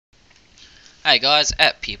Hey guys,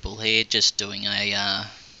 at Pupil here, just doing a,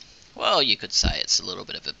 well, you could say it's a little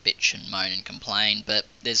bit of a bitch and moan and complain, but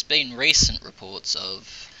there's been recent reports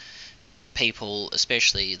of people,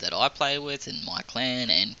 especially that I play with in my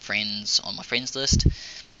clan and friends on my friends list,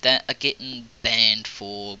 that are getting banned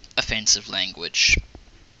for offensive language.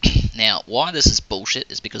 Now, why this is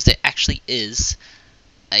bullshit is because there actually is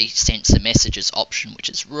a censor messages option, which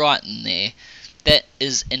is right in there, that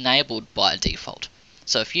is enabled by default.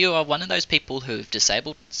 So if you are one of those people who've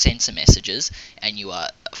disabled censor messages and you are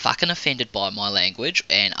fucking offended by my language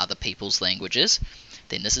and other people's languages,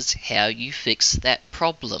 then this is how you fix that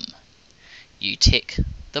problem. You tick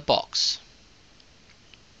the box,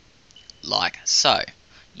 like so.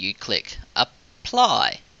 You click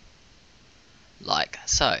apply, like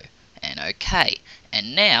so, and OK.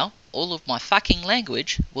 And now all of my fucking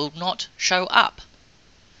language will not show up.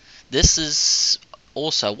 This is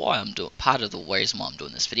also why I'm doing part of the reason why I'm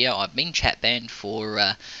doing this video. I've been chat banned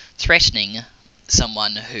for threatening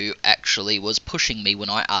someone who actually was pushing me when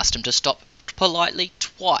I asked him to stop politely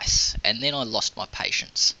twice, and then I lost my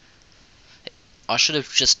patience. I should have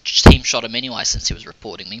just team shot him anyway since he was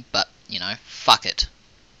reporting me, but you know, fuck it.